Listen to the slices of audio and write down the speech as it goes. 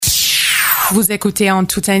Vous écoutez En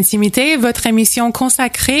toute intimité, votre émission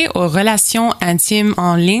consacrée aux relations intimes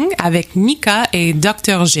en ligne avec Nika et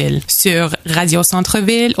Dr Gilles sur Radio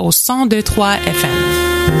Centre-Ville au 102.3 FM.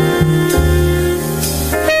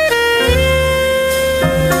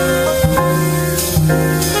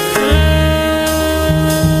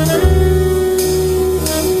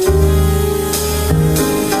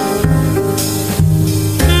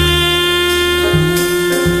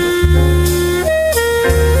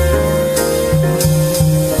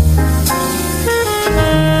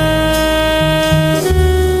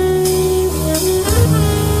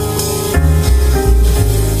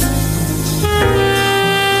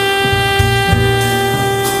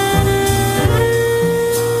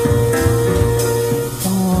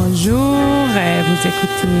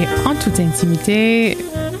 Écoutez En toute intimité,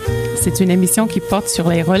 c'est une émission qui porte sur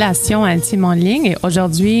les relations intimes en ligne. Et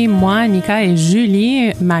aujourd'hui, moi, Nika et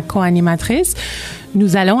Julie, ma co-animatrice,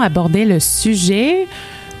 nous allons aborder le sujet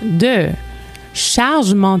de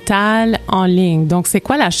charge mentale en ligne. Donc, c'est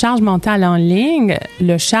quoi la charge mentale en ligne?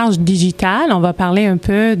 Le charge digital, on va parler un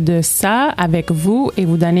peu de ça avec vous et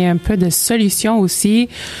vous donner un peu de solutions aussi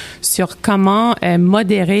sur comment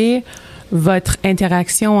modérer votre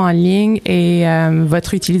interaction en ligne et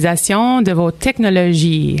votre utilisation de vos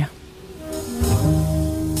technologies.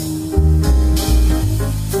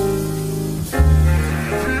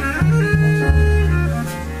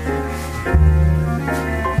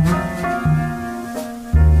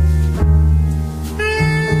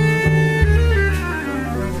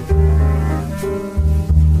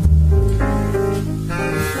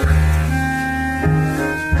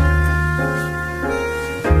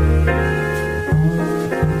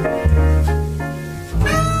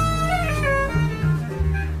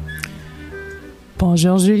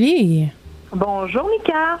 Bonjour Julie. Bonjour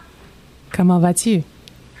Nika. Comment vas-tu?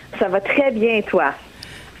 Ça va très bien, toi?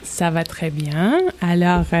 Ça va très bien.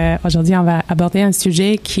 Alors, aujourd'hui, on va aborder un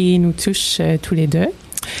sujet qui nous touche tous les deux.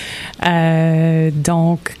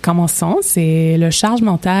 Donc, commençons. C'est le charge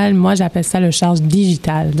mental. Moi, j'appelle ça le charge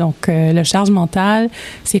digital. Donc, le charge mental,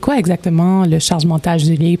 c'est quoi exactement le charge mental,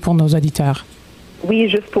 Julie, pour nos auditeurs? Oui,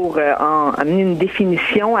 juste pour amener une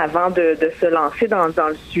définition avant de se lancer dans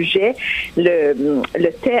le sujet,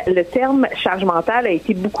 le terme charge mentale a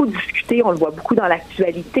été beaucoup discuté, on le voit beaucoup dans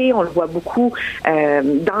l'actualité, on le voit beaucoup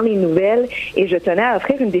dans les nouvelles, et je tenais à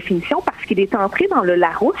offrir une définition parce qu'il est entré dans le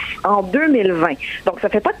Larousse en 2020. Donc, ça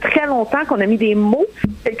fait pas très longtemps qu'on a mis des mots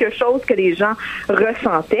sur quelque chose que les gens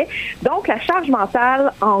ressentaient. Donc, la charge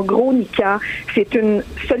mentale, en gros, Nika, c'est une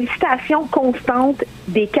sollicitation constante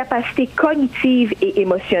des capacités cognitives et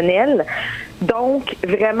émotionnelles. Donc,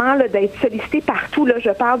 vraiment, là, d'être sollicité partout, là, je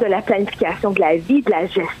parle de la planification de la vie, de la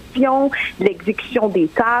gestion, de l'exécution des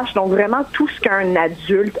tâches. Donc, vraiment, tout ce qu'un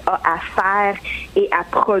adulte a à faire et à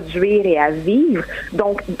produire et à vivre.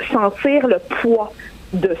 Donc, sentir le poids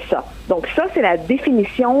de ça. Donc ça, c'est la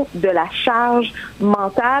définition de la charge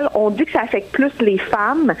mentale. On dit que ça affecte plus les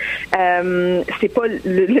femmes. C'est pas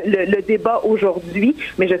le débat aujourd'hui,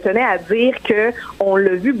 mais je tenais à dire que on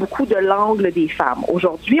l'a vu beaucoup de l'angle des femmes.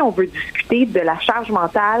 Aujourd'hui, on veut discuter de la charge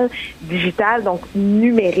mentale digitale, donc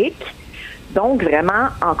numérique. Donc, vraiment,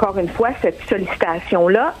 encore une fois, cette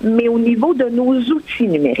sollicitation-là, mais au niveau de nos outils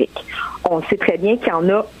numériques. On sait très bien qu'il y en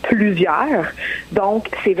a plusieurs. Donc,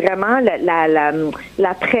 c'est vraiment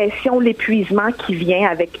la pression, l'épuisement qui vient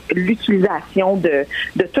avec l'utilisation de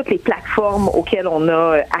toutes les plateformes auxquelles on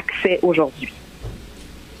a accès aujourd'hui.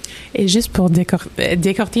 Et juste pour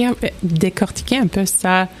décortiquer un peu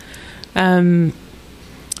ça,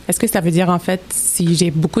 est-ce que ça veut dire, en fait, si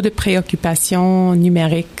j'ai beaucoup de préoccupations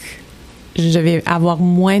numériques, je vais avoir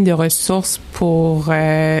moins de ressources pour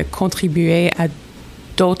contribuer à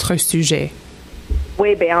d'autres sujets?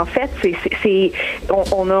 Oui, ben en fait,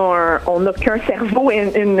 on a qu'un cerveau et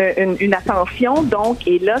une attention, donc,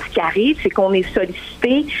 et là, ce qui arrive, c'est qu'on est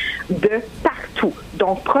sollicité de partout.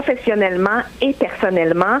 Donc, professionnellement et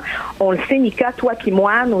personnellement, on le sait, Nika, toi puis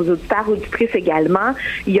moi, nos auditeurs, auditrices également,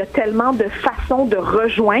 il y a tellement de façons de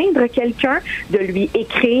rejoindre quelqu'un, de lui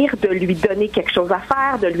écrire, de lui donner quelque chose à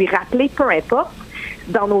faire, de lui rappeler, peu importe,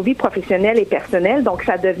 dans nos vies professionnelles et personnelles. Donc,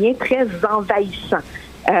 ça devient très envahissant.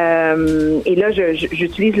 Et là,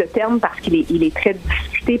 j'utilise le terme parce qu'il est très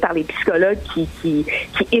discuté par les psychologues qui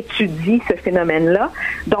étudient ce phénomène-là.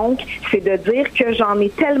 Donc, c'est de dire que j'en ai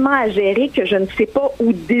tellement à gérer que je ne sais pas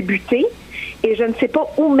où débuter et je ne sais pas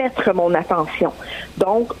où mettre mon attention.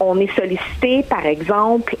 Donc, on est sollicité, par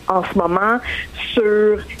exemple, en ce moment,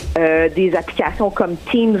 sur des applications comme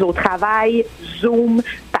Teams au travail, Zoom,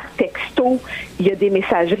 par texto. Il y a des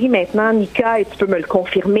messageries maintenant, Nika, et tu peux me le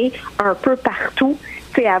confirmer, un peu partout.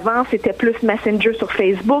 Tu sais, avant, c'était plus Messenger sur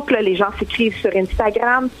Facebook. Là, les gens s'écrivent sur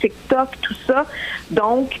Instagram, TikTok, tout ça.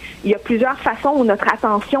 Donc, il y a plusieurs façons où notre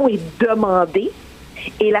attention est demandée.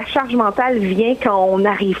 Et la charge mentale vient quand on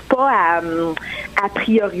n'arrive pas à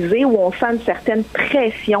prioriser ou on sent une certaine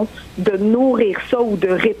pression de nourrir ça ou de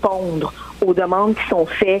répondre aux demandes qui sont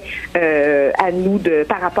faites à nous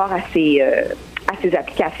par rapport à ces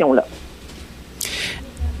applications-là.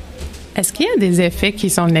 Est-ce qu'il y a des effets qui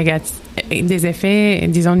sont négatifs, des effets,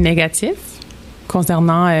 disons, négatifs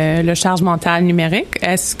concernant le charge mentale numérique?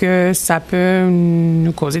 Est-ce que ça peut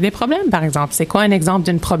nous causer des problèmes, par exemple? C'est quoi un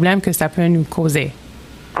exemple d'un problème que ça peut nous causer?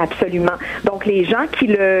 Absolument. Donc, les gens qui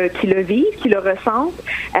le vivent, qui le ressentent,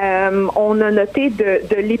 on a noté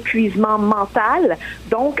de l'épuisement mental,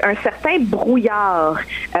 donc un certain brouillard.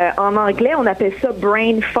 En anglais, on appelle ça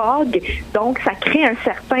brain fog. Donc, ça crée un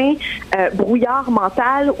certain brouillard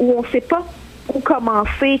mental où on ne sait pas où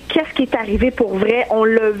commencer, qu'est-ce qui est arrivé pour vrai, on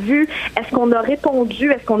l'a vu, est-ce qu'on a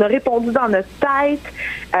répondu dans notre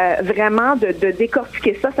tête, vraiment de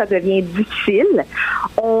décortiquer ça, ça devient difficile.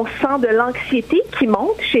 On sent de l'anxiété qui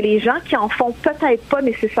monte chez les gens qui en font peut-être pas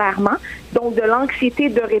nécessairement, donc de l'anxiété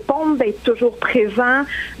de répondre, d'être toujours présent,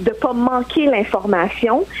 de pas manquer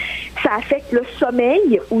l'information. Ça affecte le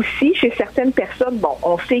sommeil aussi chez certaines personnes. Bon,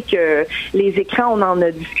 on sait que les écrans, on en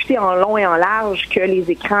a discuté en long et en large, que les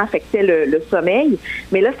écrans affectaient le sommeil.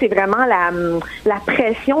 Mais là, c'est vraiment la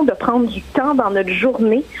pression de prendre du temps dans notre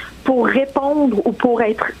journée pour répondre ou pour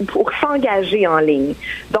s'engager en ligne.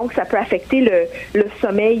 Donc, ça peut affecter le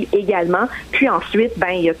sommeil également. Puis ensuite,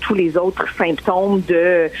 il y a tous les autres symptômes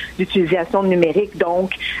d'utilisation numérique.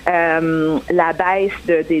 Donc, la baisse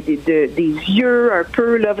des yeux, un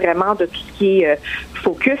peu, là, vraiment, de tout ce qui est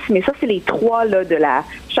focus. Mais ça, c'est les trois, là, de la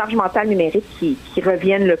charge mentale numérique qui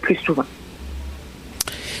reviennent le plus souvent.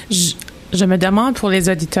 Je me demande pour les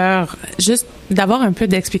auditeurs, juste d'avoir un peu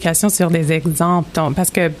d'explication sur des exemples, parce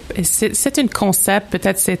que c'est un concept,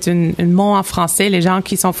 peut-être c'est un mot en français, les gens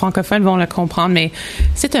qui sont francophones vont le comprendre, mais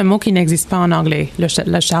c'est un mot qui n'existe pas en anglais,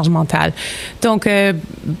 la charge mentale. Donc,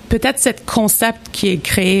 peut-être ce concept qui est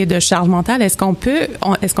créé de charge mentale, est-ce qu'on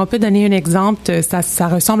peut donner un exemple, ça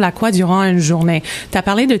ressemble à quoi durant une journée? Tu as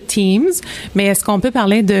parlé de Teams, mais est-ce qu'on peut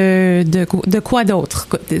parler de quoi d'autre?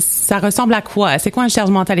 Ça ressemble à quoi? C'est quoi une charge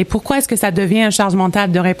mentale? Et pourquoi est-ce que ça devient une charge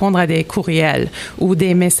mentale de répondre à des courriels ou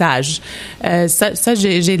des messages? Ça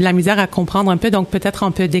j'ai de la misère à comprendre un peu, donc peut-être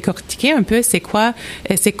on peut décortiquer un peu c'est quoi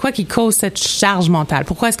qui cause cette charge mentale?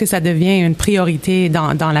 Pourquoi est-ce que ça devient une priorité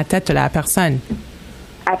dans la tête de la personne?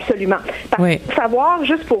 Absolument. Pour savoir,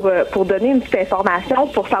 juste pour donner une petite information,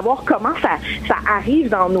 pour savoir comment ça arrive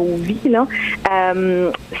dans nos vies, là,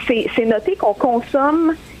 c'est noté qu'on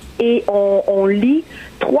consomme et on lit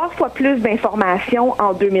 3 fois plus d'informations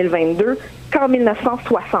en 2022 qu'en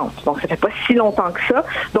 1960. Donc, ça fait pas si longtemps que ça.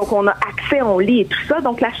 Donc, on a accès, on lit et tout ça.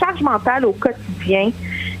 Donc, la charge mentale au quotidien,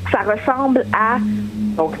 ça ressemble à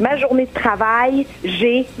donc ma journée de travail,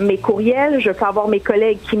 j'ai mes courriels, je peux avoir mes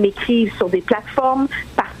collègues qui m'écrivent sur des plateformes,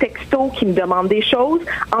 par texto, qui me demandent des choses.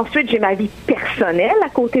 Ensuite, j'ai ma vie personnelle à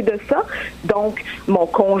côté de ça. Donc, mon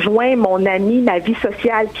conjoint, mon ami, ma vie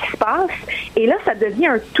sociale qui se passe. Et là, ça devient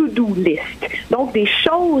un to-do list. Donc, des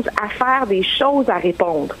choses à faire, des choses à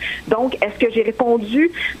répondre. Donc, est-ce que j'ai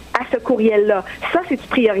répondu à ce courriel-là? Ça, c'est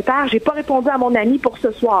prioritaire. J'ai pas répondu à mon ami pour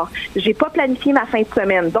ce soir. J'ai pas planifié ma fin de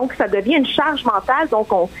semaine. Donc, ça devient une charge mentale.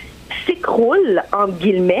 Donc, on s'écroule, entre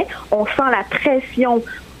guillemets. On sent la pression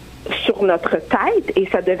sur notre tête et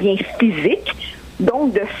ça devient physique.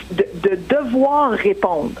 Donc, de devoir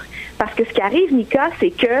répondre. Parce que ce qui arrive, Nika, c'est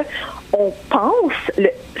que on pense,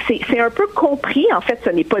 c'est un peu compris, en fait, ce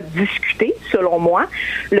n'est pas discuté, selon moi,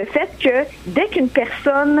 le fait que dès qu'une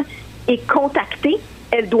personne est contactée,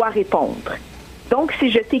 elle doit répondre. Donc,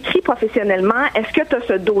 si je t'écris professionnellement, est-ce que tu as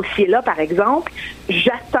ce dossier-là, par exemple,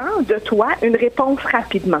 j'attends de toi une réponse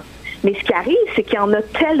rapidement. Mais ce qui arrive, c'est qu'il y en a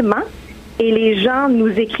tellement et les gens nous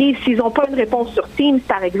écrivent, s'ils n'ont pas une réponse sur Teams,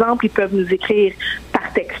 par exemple, ils peuvent nous écrire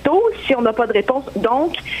par texto, si on n'a pas de réponse.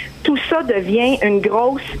 Donc, tout ça devient une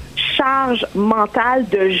grosse charge mentale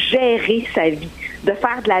de gérer sa vie, de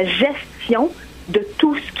faire de la gestion de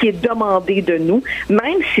tout ce qui est demandé de nous,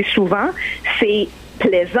 même si souvent, c'est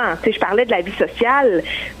plaisant. Tu sais, je parlais de la vie sociale,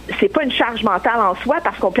 c'est pas une charge mentale en soi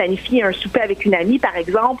parce qu'on planifie un souper avec une amie, par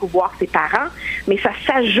exemple, ou voir ses parents, mais ça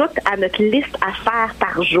s'ajoute à notre liste à faire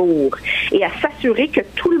par jour et à s'assurer que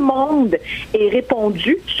tout le monde ait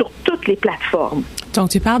répondu sur toutes les plateformes. Donc,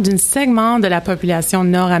 tu parles d'un segment de la population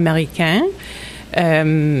nord-américaine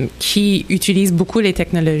qui utilisent beaucoup les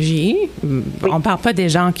technologies. Oui. On ne parle pas des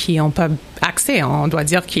gens qui n'ont pas accès. On doit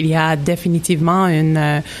dire qu'il y a définitivement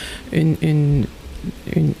une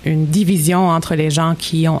une division entre les gens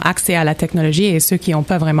qui ont accès à la technologie et ceux qui n'ont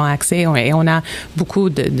pas vraiment accès. Et on a beaucoup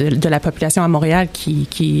de la population à Montréal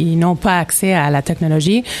qui n'ont pas accès à la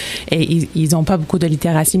technologie et ils n'ont pas beaucoup de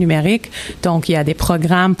littératie numérique. Donc, il y a des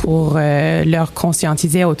programmes pour leur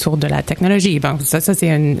conscientiser autour de la technologie. Bon, ça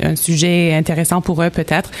c'est un sujet intéressant pour eux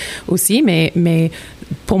peut-être aussi, mais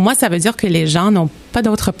pour moi, ça veut dire que les gens n'ont pas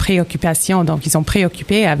d'autres préoccupations. Donc, ils sont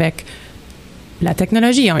préoccupés avec la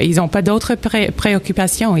technologie. Ils n'ont pas d'autres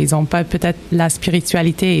préoccupations. Ils n'ont pas peut-être la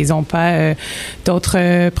spiritualité. Ils n'ont pas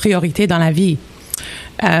d'autres priorités dans la vie.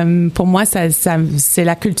 Pour moi, c'est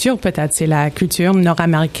la culture peut-être. C'est la culture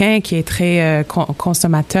nord-américaine qui est très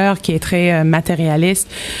consommateur, qui est très matérialiste.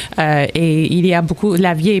 Et il y a beaucoup,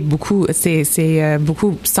 la vie est beaucoup, c'est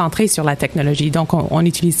beaucoup centré sur la technologie. Donc, on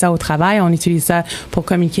utilise ça au travail, on utilise ça pour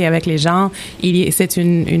communiquer avec les gens. C'est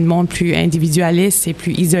une monde plus individualiste, c'est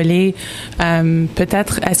plus isolé.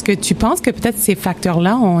 Peut-être, est-ce que tu penses que peut-être ces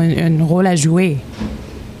facteurs-là ont un rôle à jouer?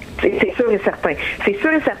 C'est sûr et certain. C'est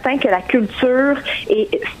sûr et certain que la culture, et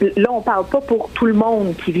là, on parle pas pour tout le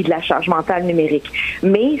monde qui vit de la charge mentale numérique,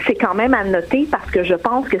 mais c'est quand même à noter parce que je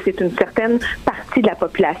pense que c'est une certaine partie de la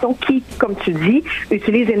population qui, comme tu dis,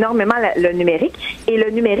 utilise énormément le numérique, et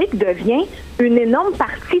le numérique devient une énorme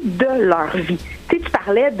partie de leur vie. Tu sais, tu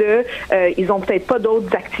parlais de, ils ont peut-être pas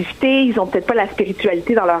d'autres activités, ils ont peut-être pas la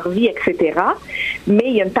spiritualité dans leur vie, etc. Mais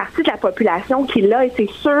il y a une partie de la population qui là, et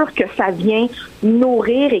c'est sûr que ça vient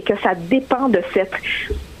nourrir et que ça dépend de cette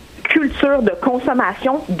culture de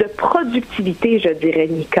consommation, de productivité, je dirais,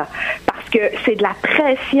 Nika. Parce que c'est de la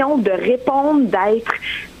pression de répondre, d'être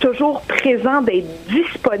toujours présent, d'être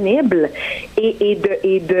disponible et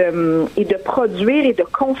de produire et de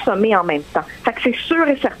consommer en même temps. Fait que c'est sûr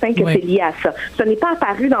et certain que c'est lié à ça. Ce n'est pas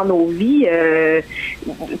apparu dans nos vies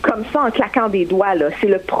comme ça en claquant des doigts, là. C'est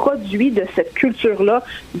le produit de cette culture-là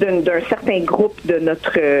d'un certain groupe de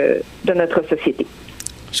notre société.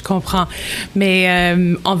 Je comprends. Mais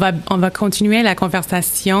on va continuer la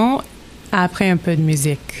conversation après un peu de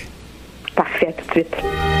musique. Parfait, à tout de suite.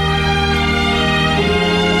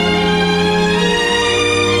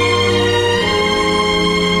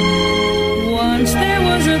 Once there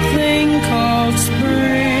was a thing called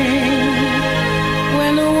spring,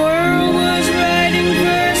 when the world was writing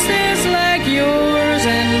verses like yours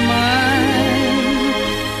and mine.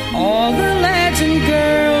 All the lads and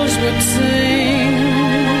girls would sing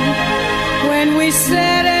when we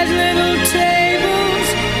sat at little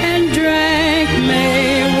tables and drank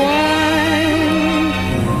May wine.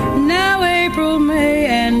 Now April, May,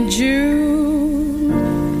 and June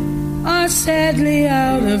are sadly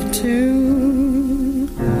out of tune.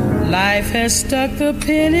 Life has stuck the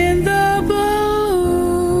pin in the balloon.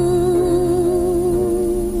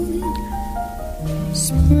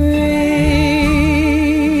 Spring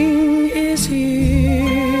is here.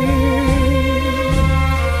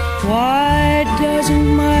 Why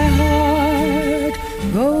doesn't my heart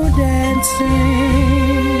go dancing?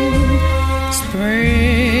 Spring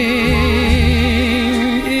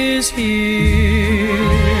is here.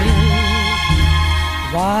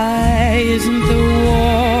 Why isn't the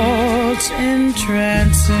waltz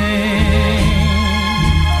entrancing?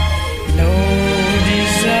 No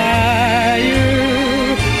desire,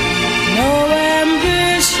 no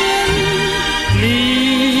ambition leads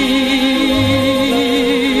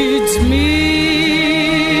me.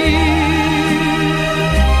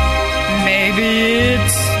 Maybe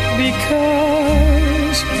it's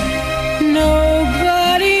because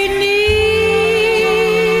nobody needs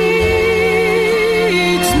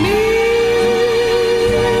me.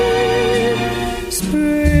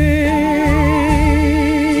 Spring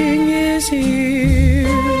is here.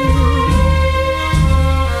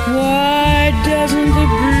 Why doesn't the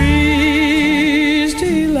breeze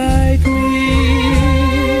delight me?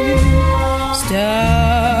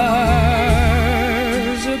 Stars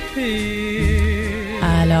appear.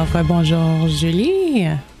 Alors, bonjour Julie.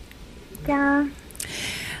 Bien.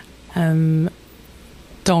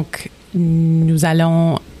 Donc, nous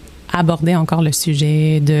allons aborder encore le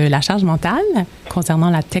sujet de la charge mentale concernant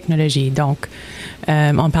la technologie. Donc,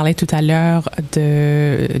 on parlait tout à l'heure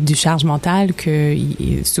du charge mentale que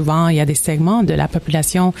souvent il y a des segments de la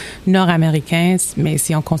population nord-américaine, mais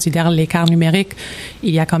si on considère l'écart numérique,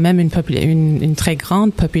 il y a quand même une très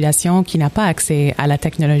grande population qui n'a pas accès à la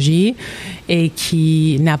technologie et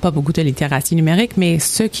qui n'a pas beaucoup de littératie numérique, mais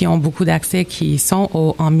ceux qui ont beaucoup d'accès, qui sont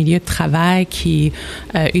en milieu de travail, qui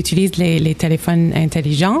utilisent les téléphones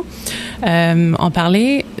intelligents. On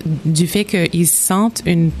parlait du fait qu'ils sentent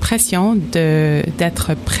une pression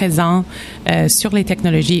d'être présents sur les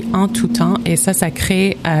technologies en tout temps, et ça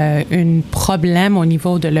crée un problème au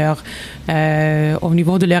niveau de leur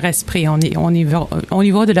esprit, au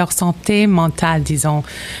niveau de leur santé mentale, disons,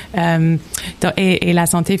 et la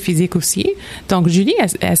santé physique aussi. Donc, Julie,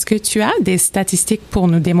 est-ce que tu as des statistiques pour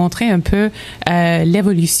nous démontrer un peu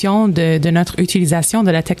l'évolution de notre utilisation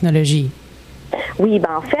de la technologie? Oui,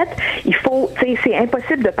 ben en fait, c'est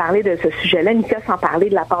impossible de parler de ce sujet-là, Nika, sans parler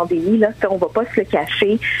de la pandémie. Là, on va pas se le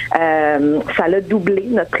cacher. Ça a doublé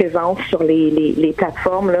notre présence sur les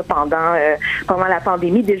plateformes là, pendant la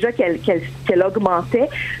pandémie, déjà qu'elle augmentait.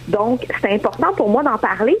 Donc, c'est important pour moi d'en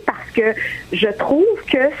parler parce que je trouve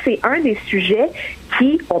que c'est un des sujets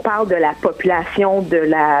on parle de la population, de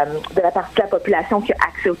la partie de la population qui a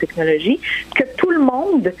accès aux technologies, que tout le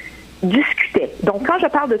monde discutait. Donc, quand je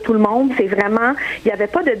parle de tout le monde, c'est vraiment, il n'y avait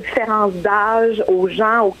pas de différence d'âge aux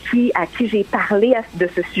gens à qui j'ai parlé de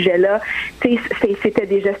ce sujet-là. C'était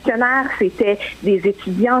des gestionnaires, c'était des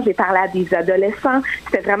étudiants, j'ai parlé à des adolescents.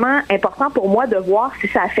 C'était vraiment important pour moi de voir si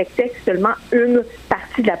ça affectait seulement une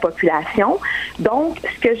partie de la population. Donc,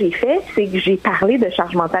 ce que j'ai fait, c'est que j'ai parlé de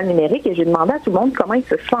charge mentale numérique et j'ai demandé à tout le monde comment ils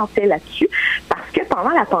se sentaient là-dessus. Parce que pendant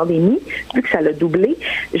la pandémie, vu que ça l'a doublé,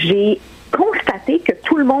 j'ai constaté que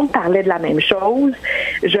tout le monde parlait de la même chose.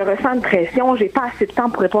 Je ressens une pression, j'ai pas assez de temps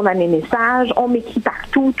pour répondre à mes messages, on m'écrit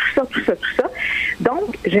partout, tout ça.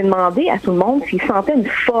 Donc, j'ai demandé à tout le monde s'ils sentaient une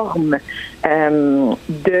forme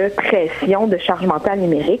de pression, de charge mentale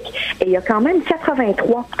numérique. Et il y a quand même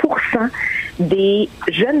 83% des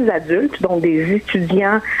jeunes adultes, donc des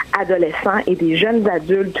étudiants, adolescents et des jeunes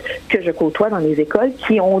adultes que je côtoie dans les écoles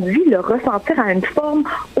qui ont dû le ressentir à une forme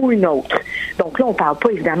ou une autre. Donc là, on parle pas,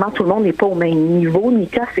 évidemment, tout le monde n'est pas au même niveau.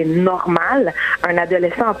 Nika, c'est normal. Un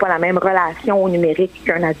adolescent n'a pas la même relation au numérique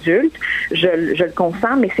qu'un adulte. Je le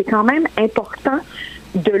consens, mais c'est quand même important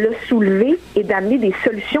de le soulever et d'amener des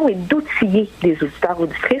solutions et d'outiller les auditeurs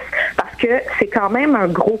auditrices parce que c'est quand même un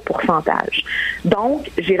gros pourcentage.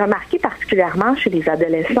 Donc, j'ai remarqué particulièrement chez les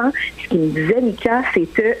adolescents, ce qu'ils me disaient, Nika, c'est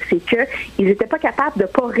que ils n'étaient pas capables de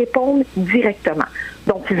pas répondre directement.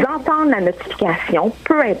 Donc, ils entendent la notification,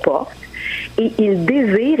 peu importe, et ils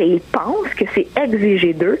désirent et ils pensent que c'est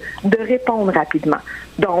exigé d'eux de répondre rapidement.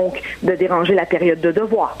 Donc, de déranger la période de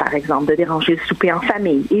devoir, par exemple, de déranger le souper en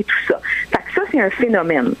famille et tout ça. Fait que ça, c'est un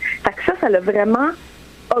phénomène. Fait que ça l'a vraiment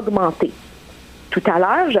augmenté. Tout à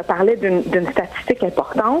l'heure, je parlais d'une statistique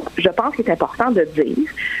importante. Je pense qu'il est important de dire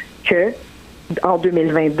que en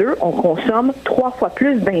 2022, on consomme 3 fois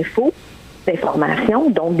plus d'informations,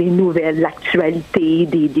 donc des nouvelles, l'actualité,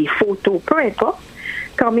 des photos, peu importe,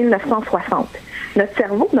 qu'en 1960. Notre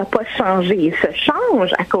cerveau n'a pas changé. Il se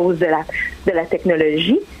change à cause de la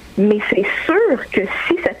technologie, mais c'est sûr que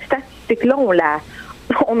si cette statistique-là,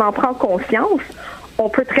 on en prend conscience, on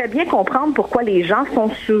peut très bien comprendre pourquoi les gens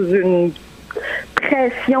sont sous une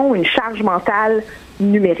pression, une charge mentale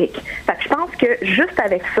numérique. Fait que je pense que juste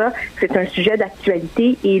avec ça, c'est un sujet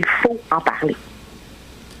d'actualité et il faut en parler.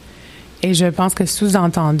 Et je pense que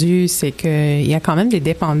sous-entendu, c'est qu'il y a quand même des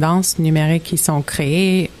dépendances numériques qui sont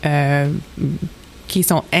créées, qui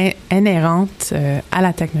sont inhérentes à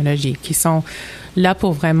la technologie, qui sont là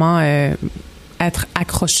pour vraiment être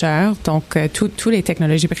accrocheurs. Donc, tous les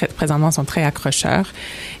technologies présentement sont très accrocheurs.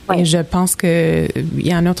 Oui. Et je pense que il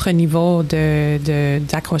y a un autre niveau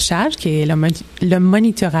d'accrochage qui est le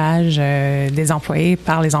monitorage des employés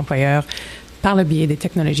par les employeurs par le biais des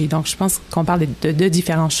technologies. Donc, je pense qu'on parle de deux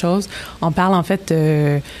différentes choses. On parle en fait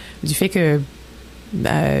du fait que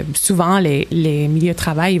souvent les milieux de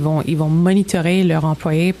travail ils vont monitorer leurs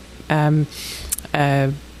employés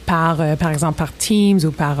par exemple par Teams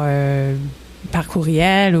ou par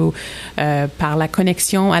courriel ou par la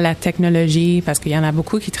connexion à la technologie, parce qu'il y en a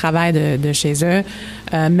beaucoup qui travaillent de chez eux.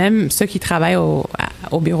 Même ceux qui travaillent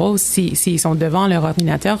au bureau, s'ils sont devant leur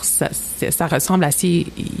ordinateur, ça ressemble à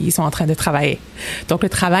s'ils sont en train de travailler. Donc, le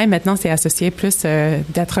travail, maintenant, c'est associé plus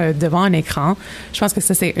d'être devant un écran. Je pense que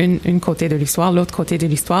ça, c'est une côté de l'histoire. L'autre côté de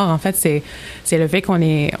l'histoire, en fait, c'est le fait qu'on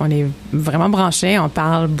est vraiment branchés. On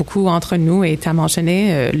parle beaucoup entre nous, et tu as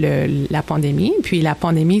mentionné la pandémie. Puis, la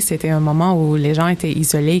pandémie, c'était un moment où les gens étaient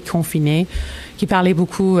isolés, confinés, qui parlaient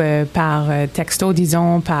beaucoup par texto,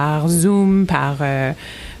 disons, par Zoom,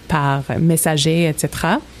 par messager, etc.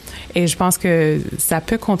 Et je pense que ça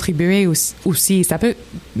peut contribuer aussi.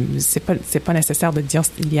 C'est pas nécessaire de dire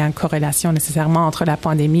qu'il y a une corrélation nécessairement entre la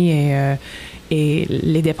pandémie et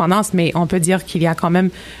les dépendances, mais on peut dire qu'il y a quand même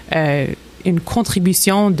une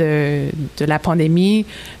contribution de la pandémie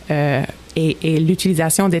et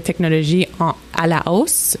l'utilisation des technologies à la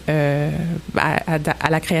hausse, à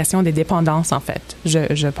la création des dépendances, en fait,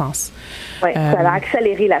 je pense. Oui, ça a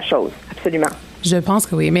accéléré la chose, absolument. Je pense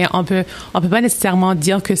que oui, mais on peut pas nécessairement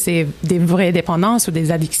dire que c'est des vraies dépendances ou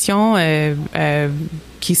des addictions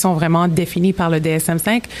qui sont vraiment définies par le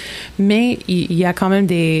DSM-5, mais il y a quand même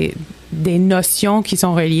des notions qui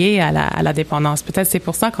sont reliées à la dépendance. Peut-être c'est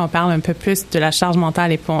pour ça qu'on parle un peu plus de la charge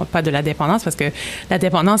mentale et pas de la dépendance, parce que la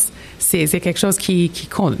dépendance, c'est quelque chose qui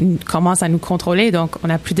commence à nous contrôler, donc on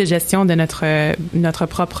n'a plus de gestion de notre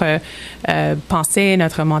propre pensée,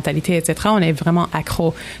 notre mentalité, etc. On est vraiment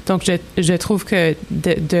accro. Donc je trouve que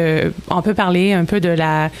on peut parler un peu de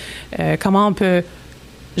comment on peut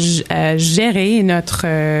gérer notre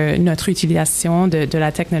utilisation de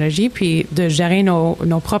la technologie, puis de gérer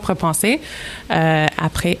nos propres pensées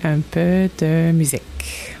après un peu de musique.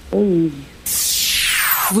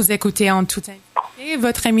 Vous écoutez En toute intimité,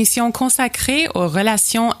 votre émission consacrée aux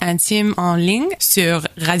relations intimes en ligne sur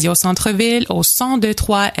Radio Centre-Ville au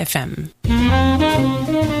 102.3 FM.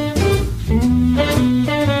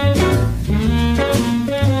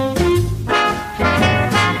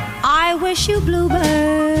 I wish you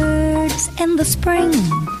bluebirds in the spring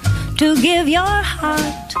to give your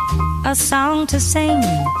heart a song to sing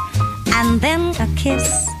and then a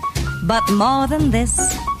kiss. But more than this,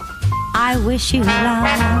 I wish you love.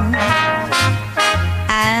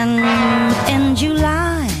 And in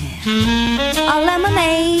July, a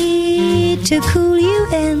lemonade to cool you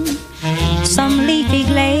in some leafy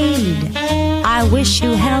glade. I wish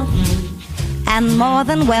you health and more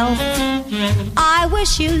than wealth. I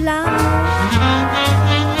wish you love.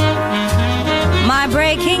 My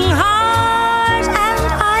breaking heart and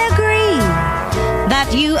I agree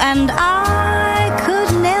that you and I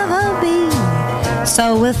could never be.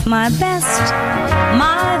 So with my best,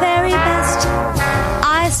 my very best,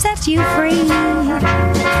 I set you free.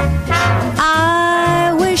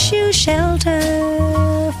 I wish you shelter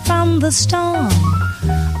from the storm,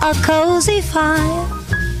 a cozy fire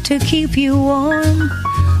to keep you warm.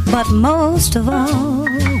 But most of all,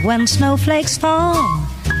 when snowflakes fall,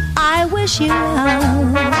 I wish you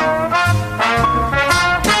love.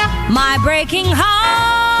 My breaking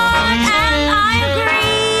heart and I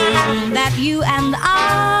agree that you and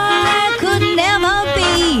I could never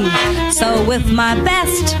be. So with my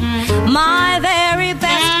best, my very best,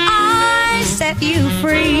 I set you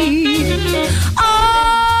free.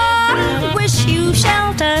 Oh, I wish you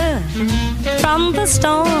shelter from the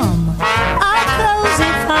storm, a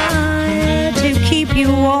cozy fire to keep you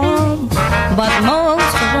warm. But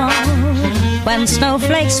most of all, when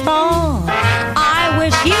snowflakes fall, I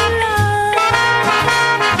wish you love.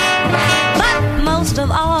 But most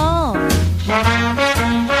of all,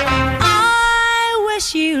 I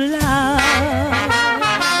wish you love.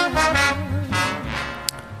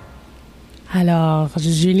 Alors,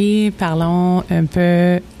 Julie, parlons un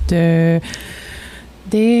peu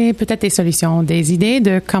peut-être des solutions, des idées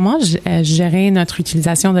de comment gérer notre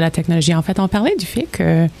utilisation de la technologie. En fait, on parlait du fait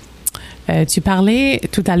que tu parlais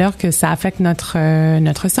tout à l'heure que ça affecte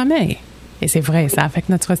notre sommeil. Et c'est vrai, ça affecte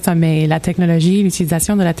notre sommeil. La technologie,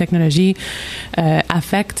 l'utilisation de la technologie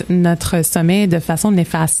affecte notre sommeil de façon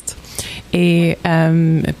néfaste. Et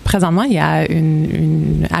présentement, il y a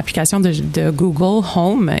une application de Google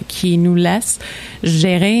Home qui nous laisse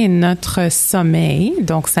gérer notre sommeil.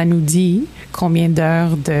 Donc, ça nous dit combien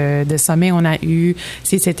d'heures de sommeil on a eu,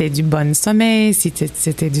 si c'était du bon sommeil, si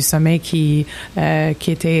c'était du sommeil qui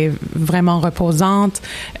était vraiment reposante.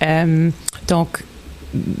 Donc,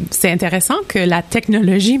 c'est intéressant que la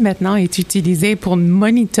technologie maintenant est utilisée pour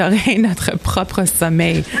monitorer notre propre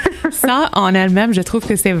sommeil. Ça, en elle-même, je trouve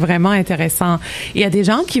que c'est vraiment intéressant. Il y a des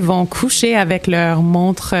gens qui vont coucher avec leur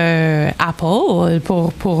montre Apple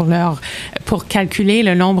pour calculer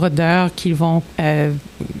le nombre d'heures qu'ils vont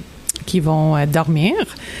dormir.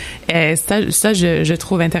 Ça, je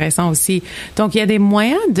trouve intéressant aussi. Donc, il y a des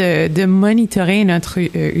moyens de monitorer notre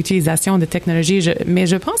utilisation de technologie, mais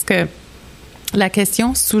je pense que la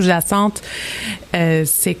question sous-jacente,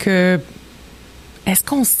 c'est que est-ce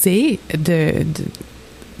qu'on sait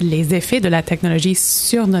les effets de la technologie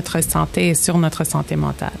sur notre santé et sur notre santé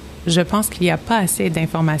mentale? Je pense qu'il n'y a pas assez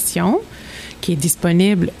d'informations qui est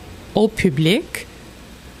disponible au public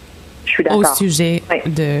au sujet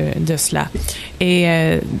de cela. Et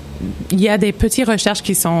il y a des petites recherches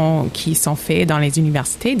qui sont faites dans les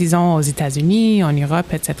universités, disons aux États-Unis, en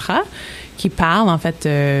Europe, etc., qui parlent en fait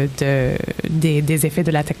des effets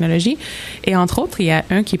de la technologie. Et entre autres, il y a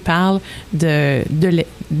un qui parle de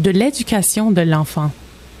l'éducation de l'enfant.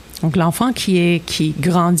 Donc, l'enfant qui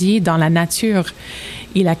grandit dans la nature,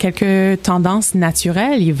 il a quelques tendances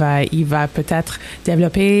naturelles. Il va peut-être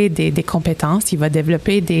développer des compétences, il va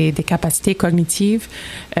développer des capacités cognitives,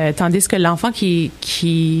 tandis que l'enfant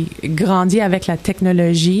qui grandit avec la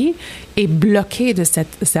technologie est bloqué de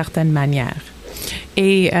cette certaine manière.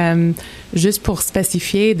 Et juste pour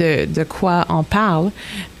spécifier de quoi on parle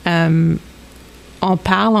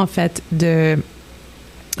en fait de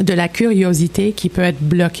la curiosité qui peut être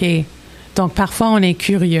bloquée. Donc, parfois, on est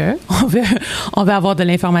curieux, on veut avoir de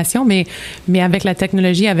l'information, mais avec la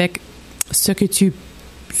technologie, avec ce que tu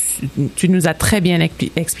nous as très bien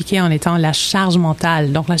expliqué en étant la charge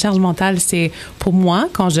mentale. Donc, la charge mentale, c'est, pour moi,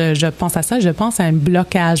 quand je pense à ça, je pense à un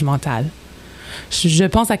blocage mental. Je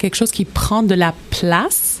pense à quelque chose qui prend de la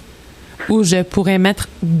place où je pourrais mettre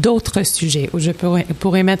d'autres sujets, où je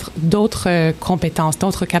pourrais mettre d'autres compétences,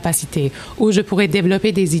 d'autres capacités, où je pourrais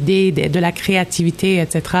développer des idées, de la créativité,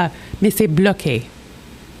 etc. Mais c'est bloqué.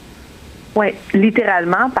 Oui,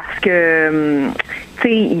 littéralement, parce que, tu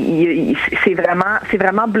sais, c'est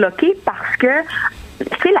vraiment bloqué parce que,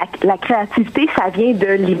 tu sais, la créativité, ça vient de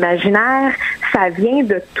l'imaginaire, ça vient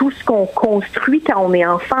de tout ce qu'on construit quand on est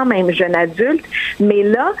enfant, même jeune adulte. Mais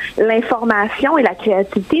là, l'information et la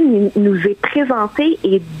créativité nous est présentée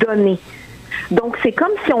et donnée. Donc, c'est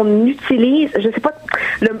comme si on utilise, je sais pas,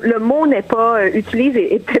 le mot n'est pas utilise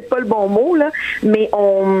est peut-être pas le bon mot, là, mais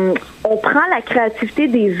on prend la créativité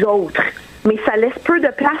des autres, mais ça laisse peu de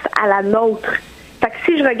place à la nôtre. Fait que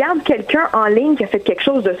si je regarde quelqu'un en ligne qui a fait quelque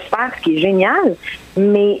chose de super, ce qui est génial,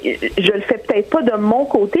 mais je le fais peut-être pas de mon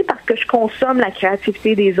côté parce que je consomme la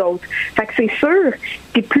créativité des autres. Fait que c'est sûr,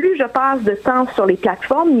 puis plus je passe de temps sur les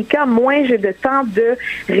plateformes, Nika, moins j'ai de temps de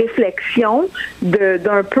réflexion,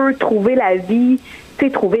 d'un peu trouver la vie, tu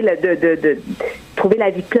sais, trouver la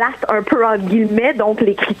vie plate, un peu entre guillemets, donc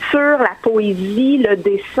l'écriture, la poésie, le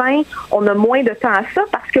dessin, on a moins de temps à ça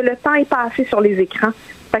parce que le temps est passé sur les écrans.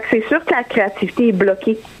 Fait que c'est sûr que la créativité est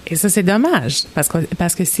bloquée. Et ça, c'est dommage,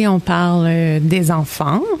 parce que si on parle des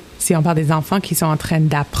enfants, qui sont en train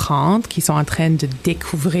d'apprendre, qui sont en train de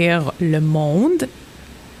découvrir le monde,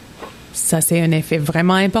 ça, c'est un effet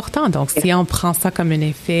vraiment important. Donc, si on prend ça comme un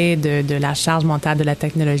effet de la charge mentale de la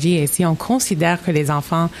technologie et si on considère que les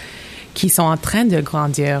enfants qui sont en train de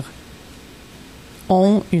grandir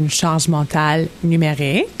ont une charge mentale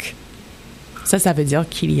numérique, ça veut dire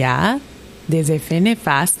qu'il y a des effets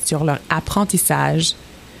néfastes sur leur apprentissage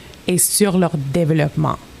et sur leur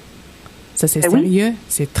développement. Ça, c'est sérieux,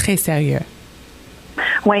 c'est très sérieux.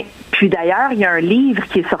 Oui, puis d'ailleurs, il y a un livre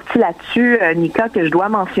qui est sorti là-dessus, Nika, que je dois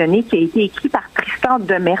mentionner, qui a été écrit par Tristan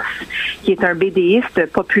Demers, qui est un BDiste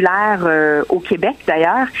populaire au Québec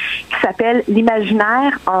d'ailleurs, qui s'appelle «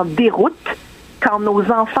 L'imaginaire en déroute quand nos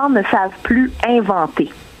enfants ne savent plus inventer ».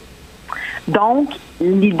 Donc,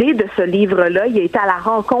 l'idée de ce livre-là, il a été à la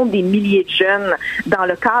rencontre des milliers de jeunes dans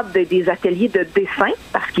le cadre des ateliers de dessin,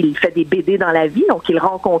 parce qu'il fait des BD dans la vie, donc il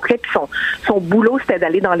rencontrait, puis son boulot, c'était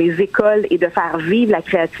d'aller dans les écoles et de faire vivre la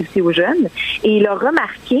créativité aux jeunes. Et il a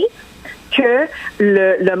remarqué que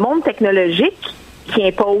le monde technologique qui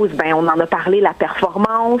impose, on en a parlé, la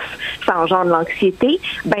performance, ça engendre l'anxiété,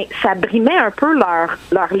 ça brimait un peu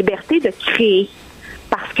leur liberté de créer.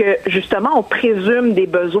 Parce que, justement, on présume des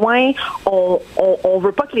besoins, on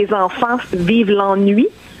veut pas que les enfants vivent l'ennui.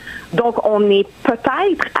 Donc, on est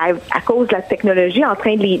peut-être, à cause de la technologie, en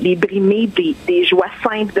train de les brimer des joies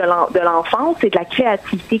simples de l'enfance et de la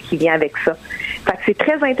créativité qui vient avec ça. Fait que c'est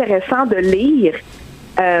très intéressant de lire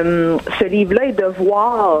ce livre-là et de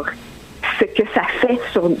voir ce que ça fait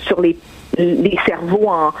sur les cerveaux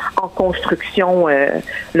en construction,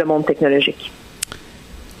 le monde technologique.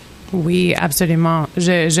 Oui, absolument.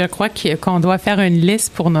 Je crois qu'on doit faire une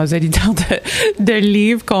liste pour nos auditeurs de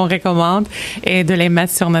livres qu'on recommande et de les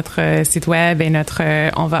mettre sur notre site web et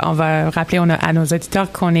on va rappeler à nos auditeurs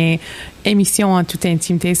qu'on est émission en toute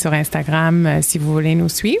intimité sur Instagram si vous voulez nous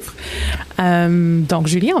suivre. Donc,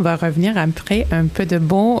 Julie, on va revenir après un peu de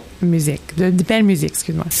de belle musique,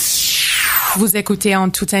 excuse-moi. Vous écoutez En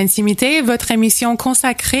toute intimité, votre émission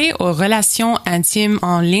consacrée aux relations intimes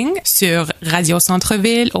en ligne sur Radio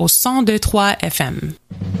Centre-Ville au 102.3 FM.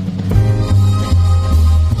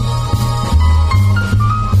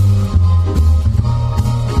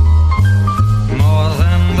 More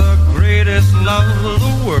than the greatest love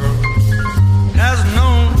the world has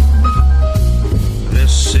known,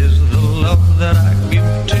 this is the love that I give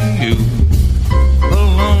to you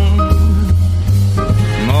alone.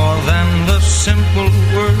 More than the simple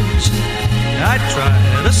words I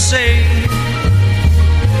try to say,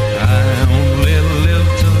 I only live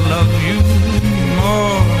to love you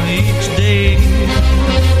more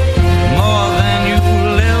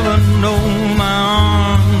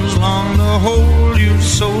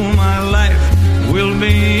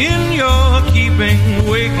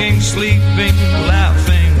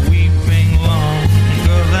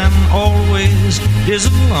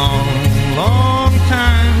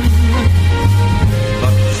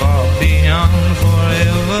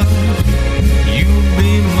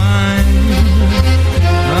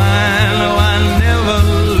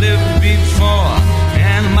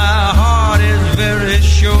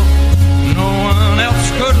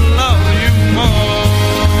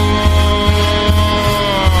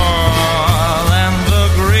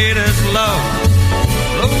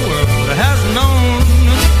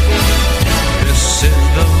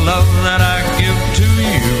love that I give to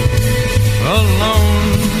you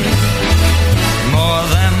alone. More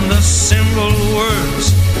than the simple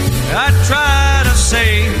words I try to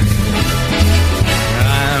say,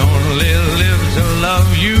 I only live to love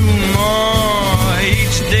you more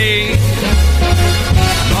each day.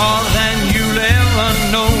 More than you'll ever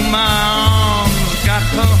know, my arms got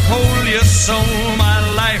to hold you so. My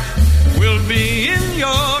life will be in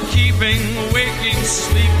your keeping, waking,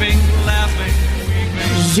 sleeping, laughing,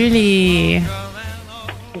 weeping. Julie.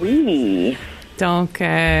 Oui. Donc,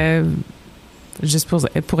 juste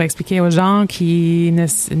pour expliquer aux gens qui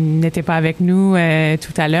n'étaient pas avec nous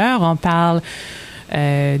tout à l'heure, on parle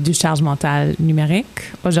du charge mentale numérique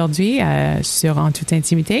aujourd'hui sur En toute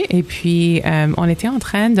intimité. Et puis, on était en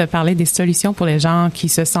train de parler des solutions pour les gens qui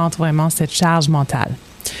se sentent vraiment cette charge mentale.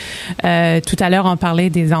 Tout à l'heure, on parlait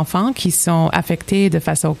des enfants qui sont affectés de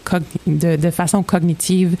façon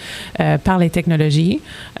cognitive par les technologies.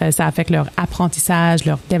 Ça affecte leur apprentissage,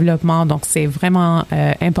 leur développement. Donc, c'est vraiment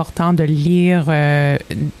important de lire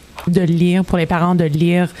pour les parents, de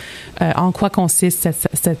lire en quoi consiste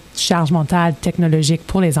cette charge mentale technologique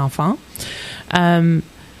pour les enfants.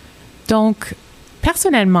 Donc,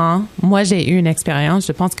 personnellement, moi, j'ai eu une expérience,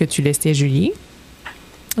 je pense que tu le sais, Julie.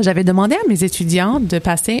 J'avais demandé à mes étudiants de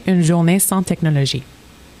passer une journée sans technologie.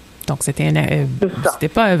 Donc, c'était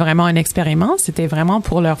pas vraiment un expériment, c'était vraiment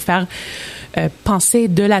pour leur faire penser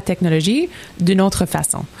de la technologie d'une autre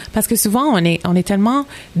façon. Parce que souvent, on est tellement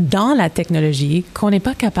dans la technologie qu'on n'est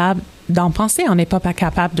pas capable d'en penser, on n'est pas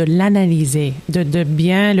capable de l'analyser, de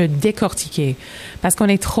bien le décortiquer. Parce qu'on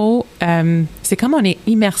est trop... c'est comme on est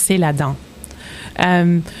immersé là-dedans.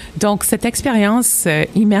 Donc, cette expérience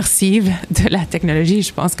immersive de la technologie,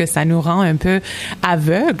 je pense que ça nous rend un peu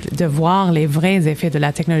aveugles de voir les vrais effets de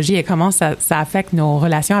la technologie et comment ça affecte nos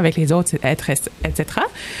relations avec les autres, etc.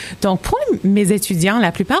 Donc, pour mes étudiants,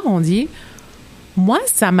 la plupart ont dit, moi,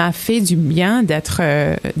 ça m'a fait du bien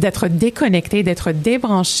d'être déconnectée, d'être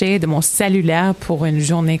débranchée de mon cellulaire pour une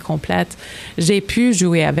journée complète. J'ai pu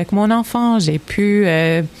jouer avec mon enfant, j'ai pu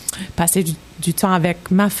passer du temps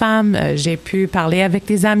avec ma femme, j'ai pu parler avec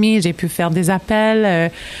des amis, j'ai pu faire des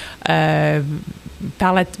appels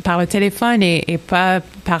par le téléphone et pas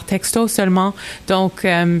par texto seulement. Donc,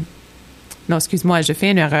 non, excuse-moi, je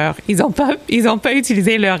fais une erreur. Ils ont pas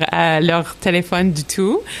utilisé leur téléphone du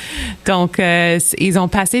tout. Donc, ils ont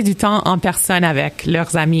passé du temps en personne avec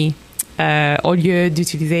leurs amis. Au lieu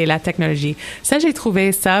d'utiliser la technologie. Ça, j'ai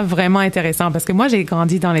trouvé ça vraiment intéressant parce que moi, j'ai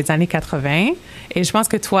grandi dans les années 80 et je pense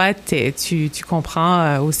que toi, tu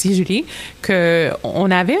comprends aussi, Julie, que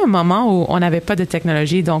on avait un moment où on n'avait pas de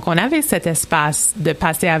technologie, donc on avait cet espace de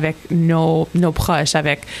passer avec nos proches,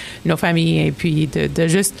 avec nos familles et puis de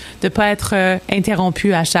juste de pas être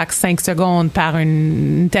interrompu à chaque 5 secondes par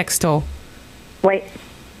une texto. Oui,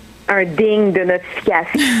 un ding de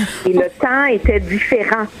notification. Et le temps était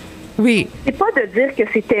différent. Oui. C'est pas de dire que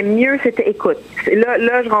c'était mieux, écoute,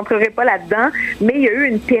 là, je rentrerai pas là-dedans, mais il y a eu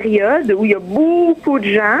une période où il y a beaucoup de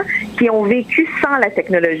gens qui ont vécu sans la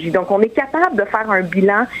technologie. Donc, on est capable de faire un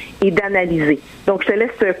bilan et d'analyser. Donc, je te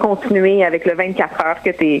laisse continuer avec le 24 heures que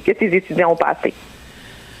tes étudiants ont passé.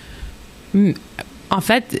 En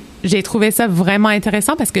fait, j'ai trouvé ça vraiment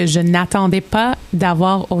intéressant parce que je n'attendais pas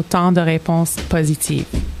d'avoir autant de réponses positives.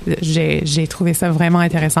 J'ai trouvé ça vraiment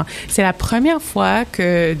intéressant. C'est la première fois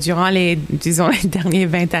que durant les dernières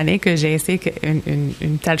 20 années que j'ai essayé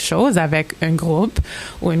une telle chose avec un groupe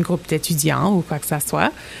ou un groupe d'étudiants ou quoi que ça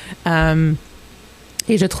soit.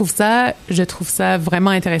 Et je trouve ça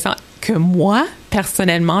vraiment intéressant que moi,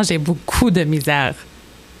 personnellement, j'ai beaucoup de misère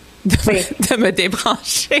de me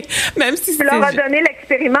débrancher, même si tu leur as donné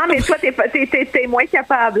l'expériment, mais toi, t'es moins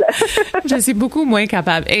capable. Je suis beaucoup moins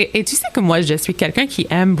capable. Et tu sais que moi, je suis quelqu'un qui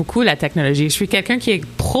aime beaucoup la technologie. Je suis quelqu'un qui est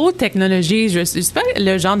pro-technologie. Je suis pas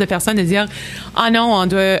le genre de personne de dire « Ah non,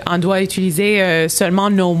 on doit utiliser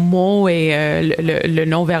seulement nos mots et le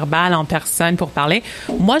non-verbal en personne pour parler. »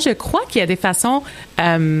 Moi, je crois qu'il y a des façons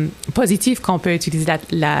positives qu'on peut utiliser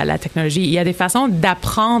la technologie. Il y a des façons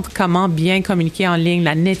d'apprendre comment bien communiquer en ligne,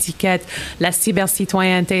 la netiquette, la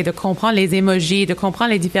cybercitoyenneté, de comprendre les émojis, de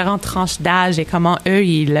comprendre les différentes tranches d'âge et comment eux,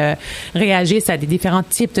 ils réagissent à des différents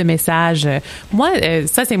types de messages. Moi,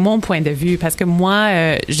 ça, c'est mon point de vue parce que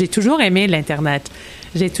moi, j'ai toujours aimé l'Internet.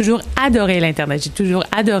 J'ai toujours adoré l'Internet. J'ai toujours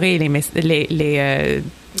adoré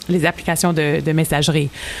les applications de messagerie.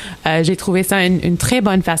 J'ai trouvé ça une très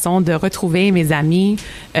bonne façon de retrouver mes amis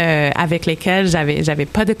avec lesquels j'avais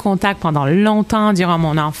pas de contact pendant longtemps durant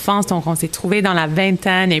mon enfance. Donc, on s'est trouvés dans la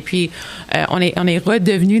vingtaine et puis on est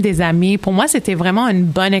redevenus des amis. Pour moi, c'était vraiment une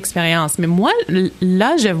bonne expérience. Mais moi,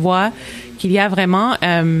 là, je vois qu'il y a vraiment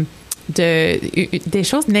des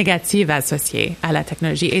choses négatives associées à la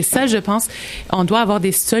technologie. Et ça, je pense, on doit avoir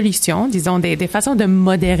des solutions, disons, des façons de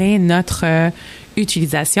modérer notre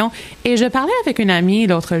utilisation. Et je parlais avec une amie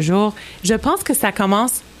l'autre jour, je pense que ça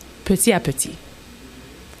commence petit à petit.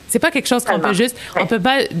 C'est pas quelque chose qu'on peut juste... On peut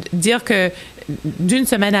pas dire que d'une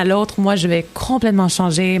semaine à l'autre, moi, je vais complètement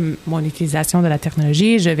changer mon utilisation de la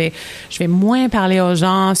technologie. Je vais moins parler aux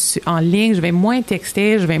gens en ligne. Je vais moins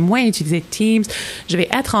texter. Je vais moins utiliser Teams. Je vais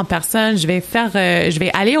être en personne. Je vais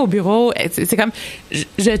aller au bureau. C'est comme...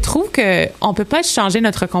 Je trouve que on peut pas changer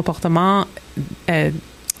notre comportement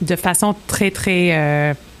de façon très,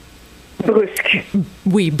 très... brusque.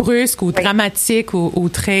 Oui, brusque ou dramatique ou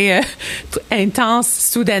très intense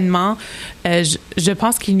soudainement. Je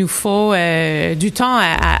pense qu'il nous faut du temps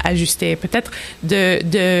à ajuster. Peut-être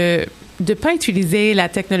de pas utiliser la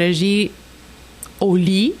technologie au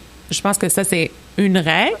lit. Je pense que ça, c'est une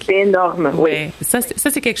règle. C'est énorme, oui. Ça,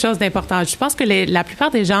 c'est quelque chose d'important. Je pense que la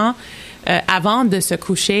plupart des gens, avant de se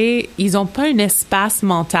coucher, ils n'ont pas un espace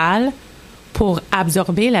mental pour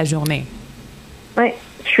absorber la journée. Oui.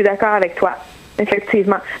 Je suis d'accord avec toi,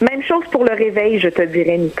 effectivement. Même chose pour le réveil, je te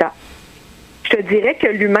dirais, Nika. Je te dirais que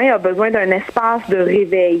l'humain a besoin d'un espace de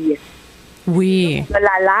réveil. Oui.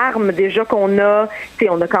 L'alarme, déjà qu'on a,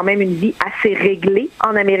 on a quand même une vie assez réglée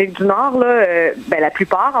en Amérique du Nord, là, la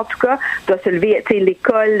plupart en tout cas, doit se lever,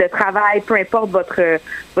 l'école, le travail, peu importe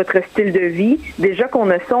votre style de vie. Déjà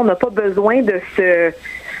qu'on a ça, on n'a pas besoin de se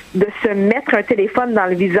mettre un téléphone dans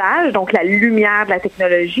le visage, donc la lumière de la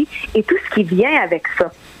technologie et tout ce qui vient avec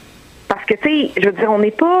ça. Parce que, je veux dire, on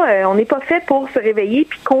n'est pas fait pour se réveiller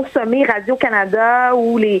puis consommer Radio-Canada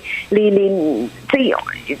ou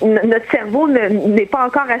notre cerveau n'est pas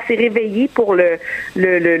encore assez réveillé pour le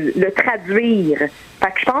traduire.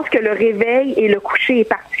 Fait que je pense que le réveil et le coucher est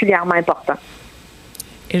particulièrement important.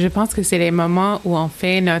 Et je pense que c'est les moments où on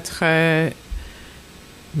fait notre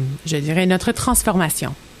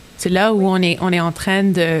transformation. C'est là où on est en train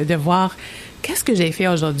de voir qu'est-ce que j'ai fait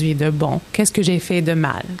aujourd'hui de bon, qu'est-ce que j'ai fait de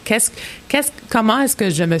mal, comment est-ce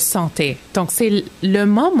que je me sentais. Donc c'est le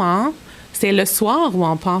moment, c'est le soir où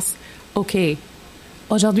on pense, ok,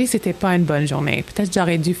 aujourd'hui c'était pas une bonne journée, peut-être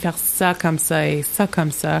j'aurais dû faire ça comme ça et ça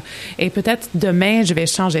comme ça, et peut-être demain je vais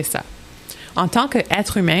changer ça. En tant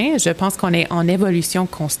qu'être humain, je pense qu'on est en évolution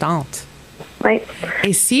constante. Oui.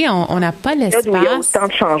 Et si on n'a pas l'espace, il y a autant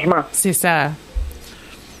de changements. C'est ça.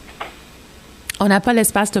 On n'a pas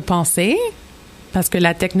l'espace de penser parce que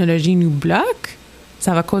la technologie nous bloque.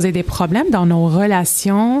 Ça va causer des problèmes dans nos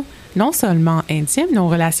relations, non seulement intimes, nos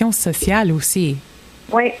relations sociales aussi.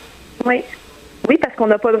 Oui, parce qu'on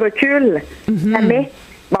n'a pas de recul. Jamais.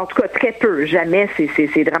 Bon, en tout cas, très peu. Jamais,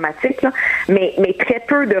 c'est dramatique, là. Mais très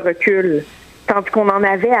peu de recul. Tandis qu'on en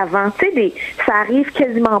avait avant. Tu sais, ça arrive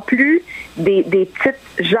quasiment plus des petites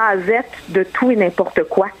jasettes de tout et n'importe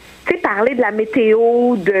quoi. Tu sais, parler de la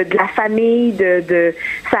météo, de la famille,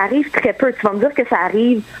 ça arrive très peu. Tu vas me dire que ça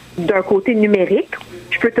arrive d'un côté numérique.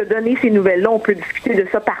 Je peux te donner ces nouvelles-là, on peut discuter de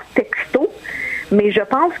ça par texto. Mais je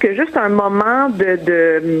pense que juste un moment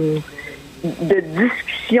de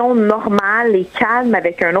discussion normale et calme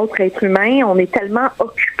avec un autre être humain, on est tellement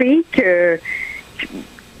occupé que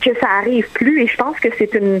ça arrive plus. Et je pense que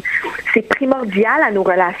c'est primordial à nos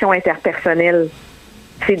relations interpersonnelles.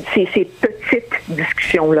 Ces petites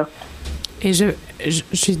discussions-là. Et je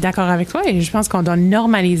suis d'accord avec toi et je pense qu'on doit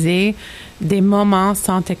normaliser des moments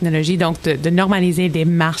sans technologie, donc de normaliser des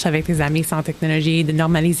marches avec des amis sans technologie, de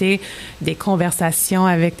normaliser des conversations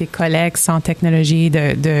avec des collègues sans technologie,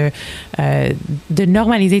 de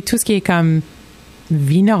normaliser tout ce qui est comme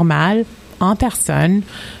vie normale en personne,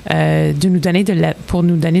 pour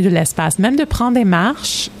nous donner de l'espace, même de prendre des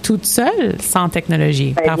marches toute seule sans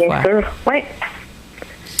technologie, parfois. Bien sûr, oui.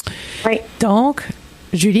 Oui. Donc,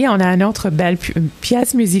 Julie, on a une autre belle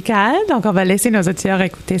pièce musicale. Donc, on va laisser nos auditeurs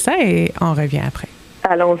écouter ça et on revient après.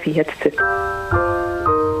 Allons-y, à tout de suite.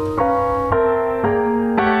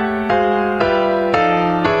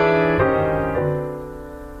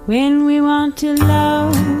 When we want to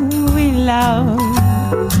love, we love.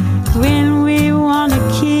 When we want to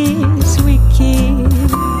kiss, we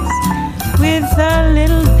kiss. With a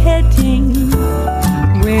little petting,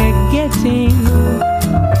 we're getting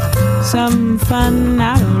some fun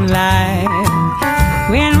out of life.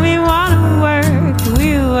 When we want to work,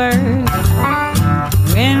 we work.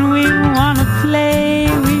 When we want to play,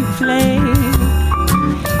 we play.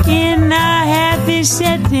 In a happy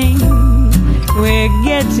setting, we're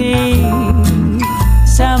getting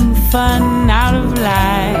some fun out of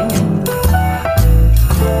life.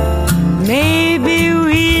 Maybe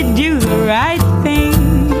we do the right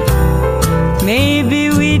thing. Maybe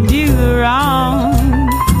we do wrong.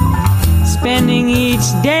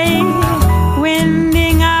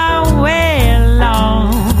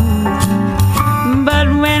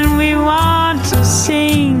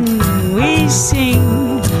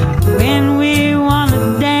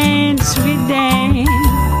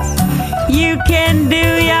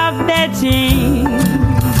 do your betting.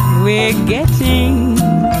 We're getting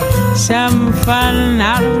some fun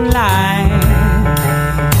out of life.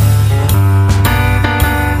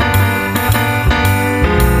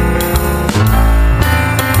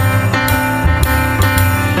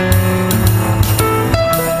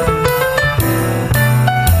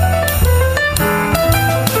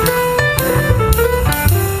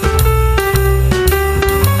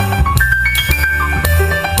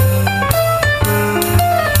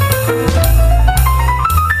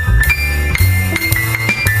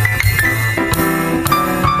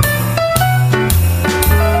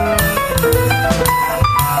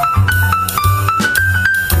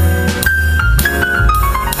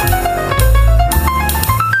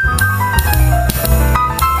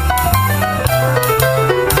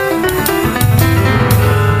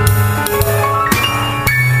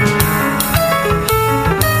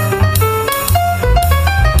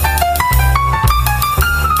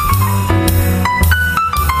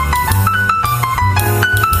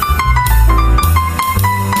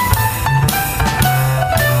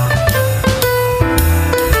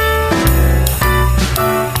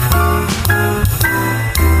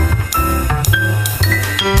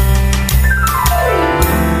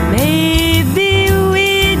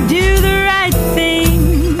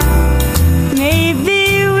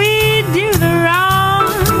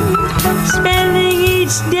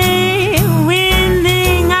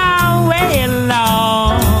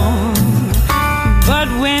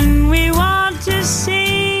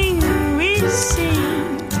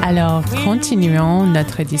 Alors, continuons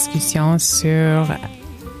notre discussion sur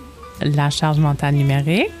la charge mentale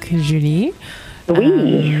numérique. Julie,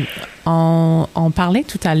 oui. On parlait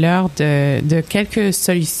tout à l'heure de quelques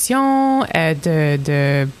solutions,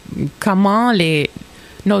 de comment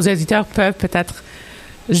nos auditeurs peuvent peut-être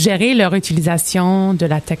gérer leur utilisation de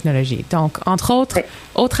la technologie. Donc, entre autres,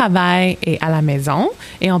 au travail et à la maison.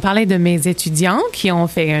 Et on parlait de mes étudiants qui ont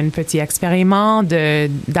fait un petit expériment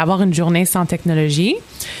d'avoir une journée sans technologie.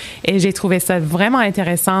 Et j'ai trouvé ça vraiment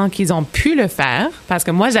intéressant qu'ils ont pu le faire parce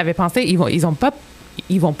que moi, j'avais pensé ils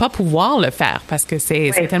vont pas pouvoir le faire parce que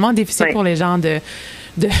c'est tellement difficile pour les gens de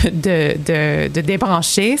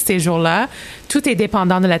débrancher ces jours-là. Tout est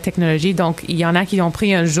dépendant de la technologie. Donc, il y en a qui ont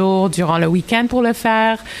pris un jour durant le week-end pour le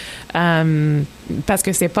faire parce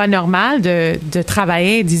que c'est pas normal de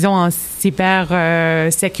travailler, disons, en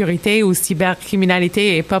cybersécurité ou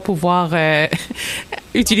cybercriminalité et pas pouvoir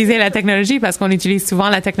utiliser la technologie parce qu'on utilise souvent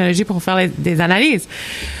la technologie pour faire des analyses.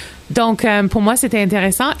 Donc, pour moi, c'était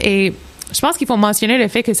intéressant et je pense qu'il faut mentionner le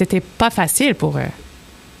fait que c'était pas facile pour eux.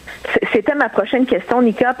 C'était ma prochaine question,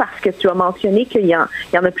 Nika, parce que tu as mentionné qu'il y en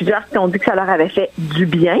a plusieurs qui ont dit que ça leur avait fait du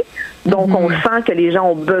bien. Donc, on sent que les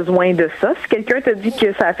gens ont besoin de ça. Si quelqu'un te dit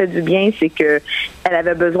que ça a fait du bien, c'est que elle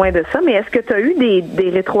avait besoin de ça. Mais est-ce que tu as eu des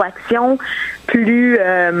rétroactions plus,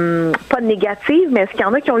 pas négatives, mais est-ce qu'il y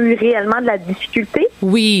en a qui ont eu réellement de la difficulté?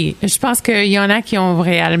 Oui, je pense qu'il y en a qui ont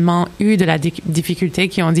réellement eu de la difficulté,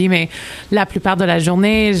 qui ont dit, mais la plupart de la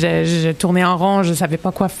journée, je tournais en rond, je savais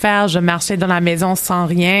pas quoi faire, je marchais dans la maison sans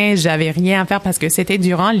rien, j'avais rien à faire parce que c'était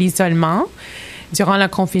durant l'isolement. Durant le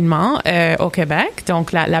confinement au Québec.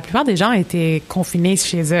 Donc, la plupart des gens étaient confinés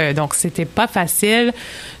chez eux. Donc, c'était pas facile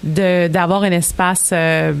d'avoir un espace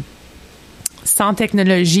sans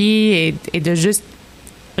technologie et de juste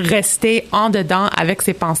rester en dedans avec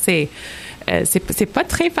ses pensées. C'est pas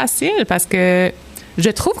très facile parce que je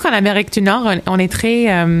trouve qu'en Amérique du Nord, on est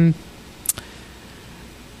très...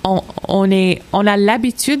 on a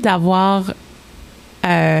l'habitude d'avoir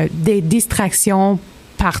des distractions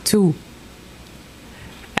partout.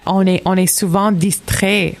 On est souvent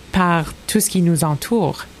distrait par tout ce qui nous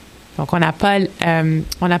entoure. Donc, on n'a pas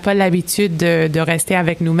l'habitude de rester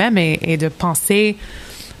avec nous-mêmes et de penser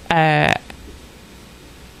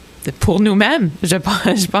pour nous-mêmes. Je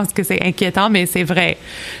pense que c'est inquiétant, mais c'est vrai.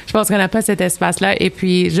 Je pense qu'on n'a pas cet espace-là. Et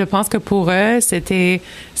puis, je pense que pour eux, c'était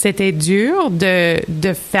dur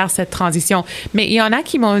de faire cette transition. Mais il y en a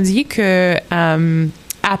qui m'ont dit que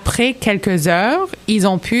après quelques heures, ils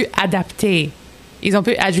ont pu adapter. Ils ont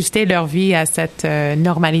pu ajuster leur vie à cette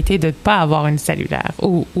normalité de ne pas avoir une cellulaire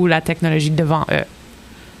ou la technologie devant eux.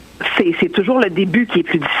 C'est toujours le début qui est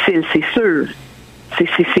plus difficile, c'est sûr.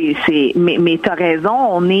 Mais tu as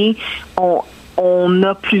raison, on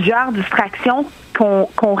a plusieurs distractions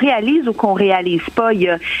qu'on réalise ou qu'on réalise pas. Il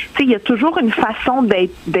y a toujours une façon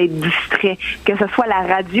d'être distrait, que ce soit la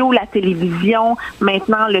radio, la télévision,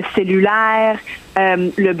 maintenant le cellulaire,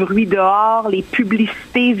 le bruit dehors, les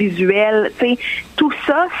publicités visuelles, tout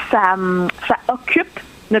ça occupe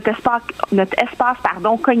notre espace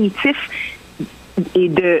cognitif et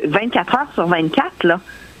de 24 heures sur 24 là.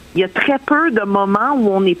 Il y a très peu de moments où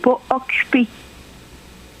on n'est pas occupé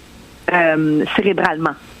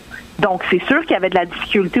cérébralement. Donc, c'est sûr qu'il y avait de la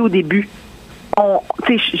difficulté au début.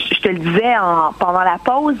 Je te le disais pendant la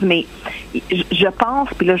pause, mais je pense,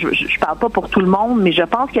 puis là, je parle pas pour tout le monde, mais je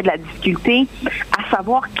pense qu'il y a de la difficulté à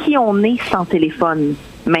savoir qui on est sans téléphone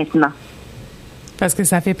maintenant. Parce que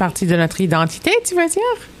ça fait partie de notre identité, tu veux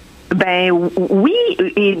dire? Ben oui,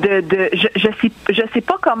 et je sais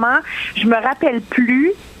pas comment, je me rappelle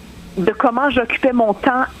plus de comment j'occupais mon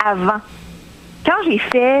temps avant. Quand j'ai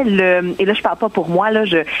fait et là je parle pas pour moi,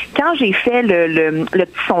 quand j'ai fait le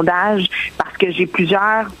petit sondage, parce que j'ai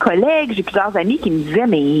plusieurs collègues, j'ai plusieurs amis qui me disaient,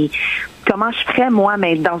 mais comment je ferais moi,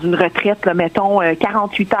 mais dans une retraite, là, mettons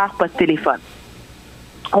 48 heures pas de téléphone.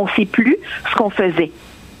 On sait plus ce qu'on faisait.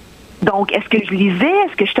 Donc, est-ce que je lisais?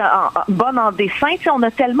 Est-ce que j'étais bonne en dessin? Tu sais, on a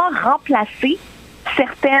tellement remplacé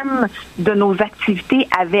certaines de nos activités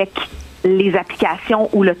avec les applications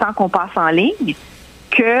ou le temps qu'on passe en ligne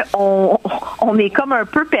qu'on est comme un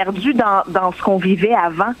peu perdu dans ce qu'on vivait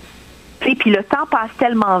avant. Tu sais, puis le temps passe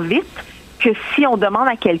tellement vite que si on demande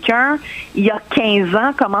à quelqu'un, il y a 15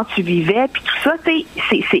 ans, comment tu vivais, puis tout ça,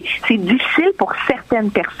 c'est difficile pour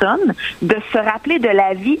certaines personnes de se rappeler de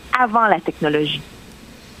la vie avant la technologie.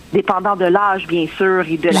 Dépendant de l'âge, bien sûr,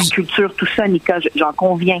 et de la culture, tout ça, Nika, j'en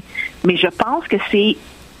conviens. Mais je pense que c'est,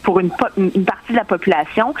 pour une partie de la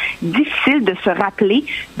population, difficile de se rappeler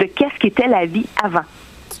de qu'est-ce qu'était la vie avant.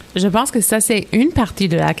 Je pense que ça, c'est une partie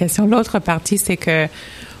de la question. L'autre partie, c'est que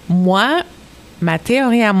ma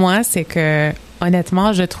théorie à moi, c'est que,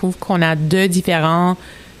 honnêtement, je trouve qu'on a deux différents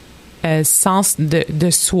sens de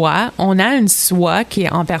soi. On a une soi qui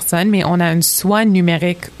est en personne, mais on a une soi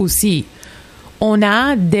numérique aussi. On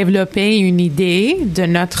a développé une idée de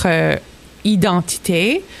notre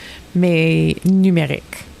identité, mais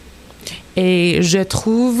numérique. Et je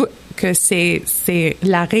trouve que c'est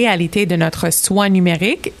la réalité de notre soi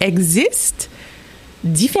numérique existe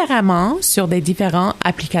différemment sur des différentes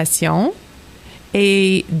applications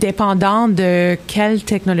et dépendant de quelle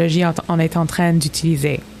technologie on est en train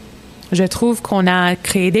d'utiliser. Je trouve qu'on a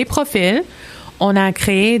créé des profils, on a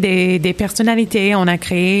créé des personnalités, on a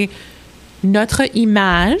créé notre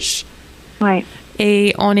image. Ouais.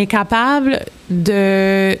 Et on est capable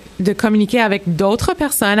de communiquer avec d'autres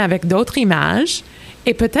personnes, avec d'autres images.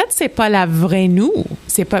 Et peut-être c'est pas la vraie nous.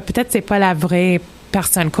 Peut-être c'est pas la vraie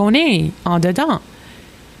personne qu'on est en dedans.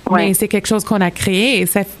 Ouais. Mais c'est quelque chose qu'on a créé et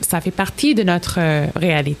ça fait partie de notre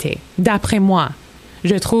réalité. D'après moi,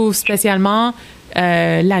 je trouve spécialement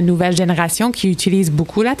la nouvelle génération qui utilise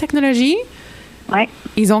beaucoup la technologie. Ouais.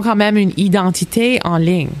 Ils ont quand même une identité en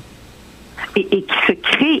ligne. Et qui se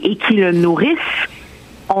crée et qui le nourrissent.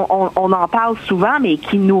 On en parle souvent, mais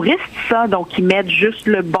qui nourrissent ça, donc qui mettent juste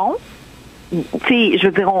le bon. Tu sais, je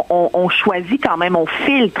veux dire, on choisit quand même, on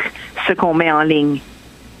filtre ce qu'on met en ligne.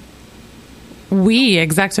 Oui,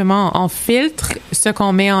 exactement. On filtre ce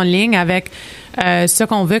qu'on met en ligne avec ce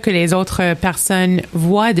qu'on veut que les autres personnes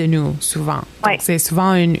voient de nous, souvent. Ouais. Donc, c'est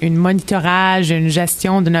souvent une monitorage, une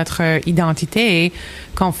gestion de notre identité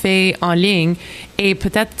qu'on fait en ligne. Et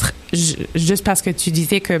peut-être, juste parce que tu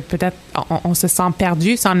disais que peut-être on se sent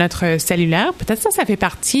perdu sans notre cellulaire, peut-être ça fait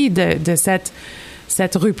partie de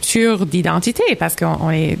cette rupture d'identité, parce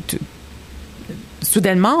qu'on est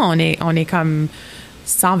soudainement, on est comme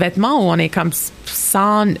sans vêtements, ou on est comme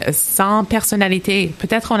sans personnalité.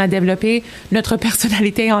 Peut-être on a développé notre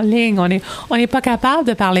personnalité en ligne. On n'est pas capable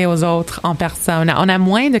de parler aux autres en personne. On a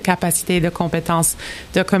moins de capacité, de compétences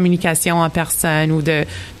de communication en personne ou de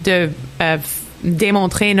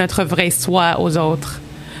démontrer notre vrai soi aux autres.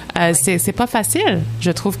 C'est pas facile.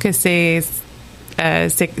 Je trouve que c'est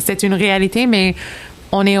une réalité, mais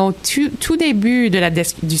on est au tout début de la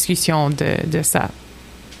discussion de ça.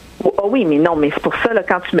 Oh oui, mais non, mais c'est pour ça, là,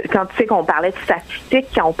 quand tu sais qu'on parlait de statistiques,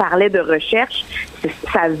 quand on parlait de recherche,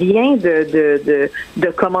 ça vient de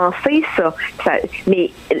commencer, ça.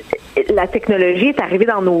 Mais la technologie est arrivée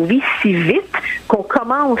dans nos vies si vite qu'on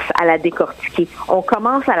commence à la décortiquer. On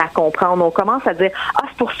commence à la comprendre. On commence à dire,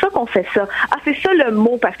 c'est pour ça qu'on fait ça. C'est ça le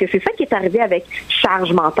mot, parce que c'est ça qui est arrivé avec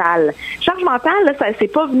charge mentale. Charge mentale, là, ça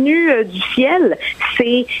c'est pas venu du ciel.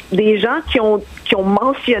 C'est des gens qui ont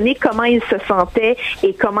mentionné comment ils se sentaient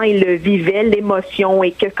et comment ils le vivaient, l'émotion,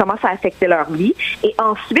 et comment ça affectait leur vie. Et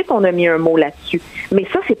ensuite, on a mis un mot là-dessus. Mais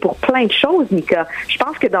ça, c'est pour plein de choses, Nika. Je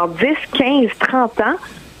pense que dans 10, 15, 30 ans,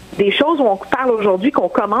 des choses où on parle aujourd'hui, qu'on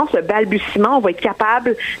commence le balbutiement, on va être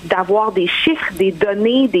capable d'avoir des chiffres, des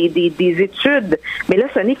données, des études. Mais là,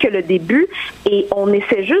 ce n'est que le début et on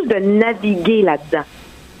essaie juste de naviguer là-dedans.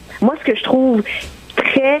 Moi, ce que je trouve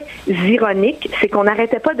très ironique, c'est qu'on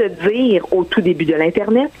n'arrêtait pas de dire au tout début de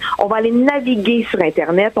l'Internet, on va aller naviguer sur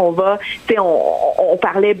Internet, on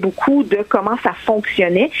parlait beaucoup de comment ça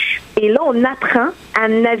fonctionnait, et là, on apprend à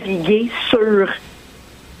naviguer sur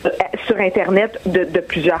Internet de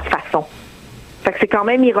plusieurs façons. Fait que c'est quand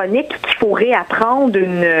même ironique qu'il faut réapprendre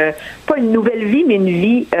pas une nouvelle vie, mais une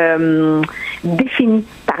vie définie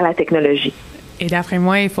par la technologie. Et d'après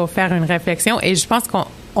moi, il faut faire une réflexion. Et je pense qu'on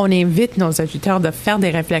invite nos auditeurs de faire des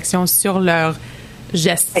réflexions sur leur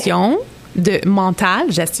gestion mentale.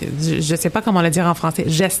 Je ne sais pas comment le dire en français.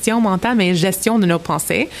 Gestion mentale, mais gestion de nos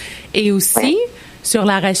pensées. Et aussi sur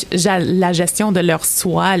la gestion de leur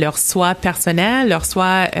soi personnel, leur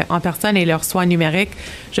soi en personne et leur soi numérique.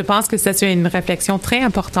 Je pense que c'est une réflexion très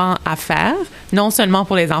importante à faire, non seulement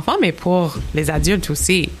pour les enfants, mais pour les adultes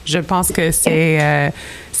aussi. Je pense que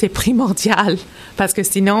c'est primordial parce que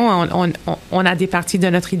sinon, on a des parties de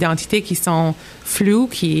notre identité qui sont floues,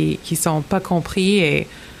 qui sont pas compris et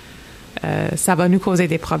ça va nous causer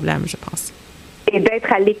des problèmes, je pense. Et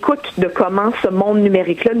d'être à l'écoute de comment ce monde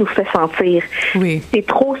numérique-là nous fait sentir. Oui. C'est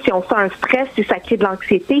trop, si on sent un stress, si ça crée de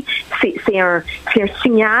l'anxiété, c'est un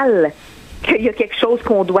signal qu'il y a quelque chose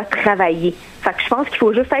qu'on doit travailler. Fait que je pense qu'il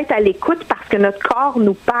faut juste être à l'écoute parce que notre corps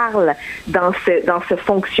nous parle dans ce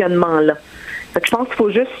fonctionnement-là. Fait que je pense qu'il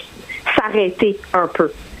faut juste s'arrêter un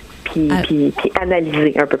peu puis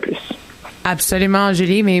analyser un peu plus. Absolument,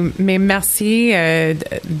 Julie, mais merci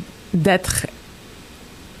d'être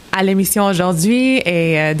à l'émission aujourd'hui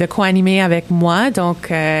et de co-animer avec moi.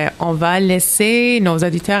 Donc, on va laisser nos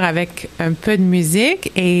auditeurs avec un peu de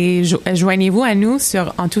musique et joignez-vous à nous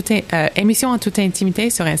sur émission en toute intimité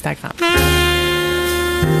sur Instagram.